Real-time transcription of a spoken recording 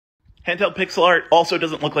Handheld pixel art also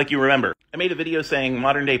doesn't look like you remember. I made a video saying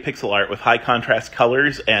modern day pixel art with high contrast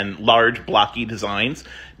colors and large blocky designs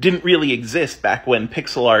didn't really exist back when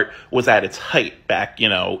pixel art was at its height back, in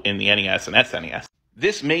the NES and SNES.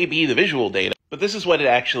 This may be the visual data, but this is what it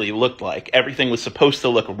actually looked like. Everything was supposed to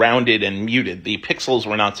look rounded and muted. The pixels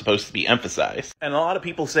were not supposed to be emphasized. And a lot of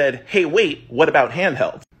people said, hey, wait, what about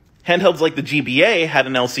handhelds? Handhelds like the GBA had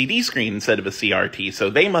an LCD screen instead of a CRT,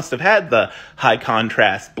 so they must have had the high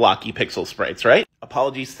contrast, blocky pixel sprites, right?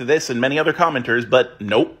 Apologies to this and many other commenters, but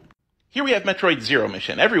nope. Here we have Metroid Zero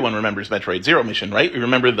Mission. Everyone remembers Metroid Zero Mission, right? We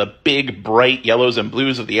remember the big, bright yellows and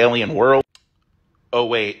blues of the alien world. Oh,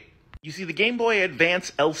 wait. You see, the Game Boy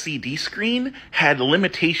Advance LCD screen had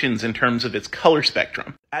limitations in terms of its color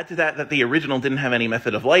spectrum. Add to that the original didn't have any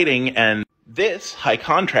method of lighting, and this high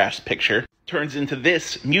contrast picture turns into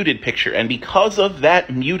this muted picture, and because of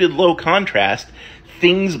that muted low contrast,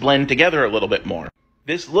 things blend together a little bit more.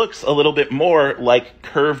 This looks a little bit more like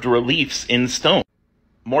curved reliefs in stone,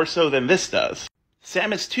 more so than this does.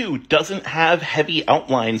 Samus 2 doesn't have heavy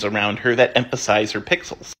outlines around her that emphasize her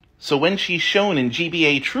pixels. So when she's shown in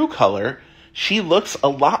GBA True Color, she looks a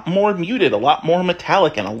lot more muted, a lot more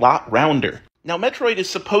metallic, and a lot rounder. Now, Metroid is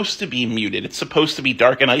supposed to be muted. It's supposed to be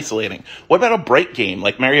dark and isolating. What about a bright game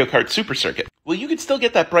like Mario Kart Super Circuit? Well, you could still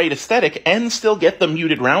get that bright aesthetic and still get the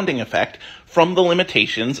muted rounding effect from the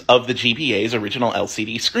limitations of the GBA's original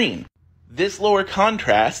LCD screen. This lower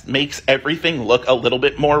contrast makes everything look a little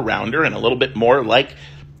bit more rounder and a little bit more like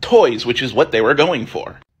toys, which is what they were going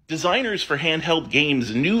for. Designers for handheld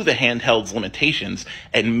games knew the handheld's limitations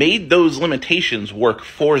and made those limitations work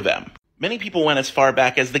for them. Many people went as far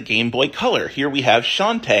back as the Game Boy Color. Here we have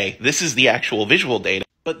Shantae. This is the actual visual data,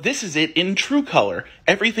 but this is it in True Color.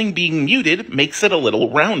 Everything being muted makes it a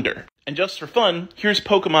little rounder. And just for fun, here's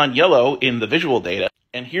Pokemon Yellow in the visual data,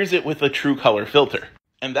 and here's it with a True Color filter.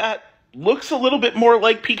 And that looks a little bit more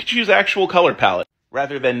like Pikachu's actual color palette,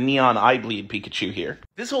 rather than Neon Eye Bleed Pikachu here.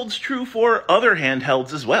 This holds true for other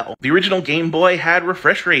handhelds as well. The original Game Boy had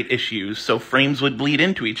refresh rate issues, so frames would bleed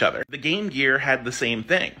into each other. The Game Gear had the same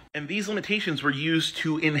thing. And these limitations were used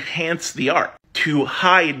to enhance the art, to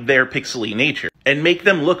hide their pixely nature, and make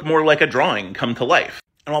them look more like a drawing come to life.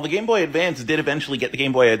 And while the Game Boy Advance did eventually get the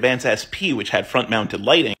Game Boy Advance SP, which had front-mounted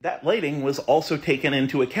lighting, that lighting was also taken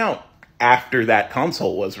into account after that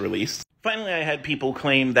console was released. Finally, I had people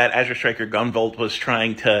claim that Azure Striker Gunvolt was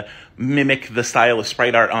trying to mimic the style of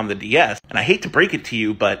sprite art on the DS, and I hate to break it to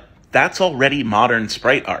you, but that's already modern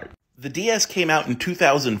sprite art. The DS came out in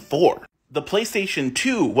 2004. The PlayStation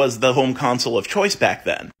 2 was the home console of choice back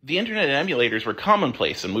then. The internet and emulators were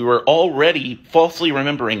commonplace, and we were already falsely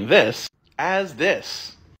remembering this as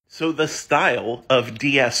this. So the style of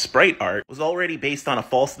DS sprite art was already based on a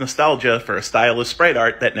false nostalgia for a style of sprite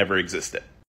art that never existed.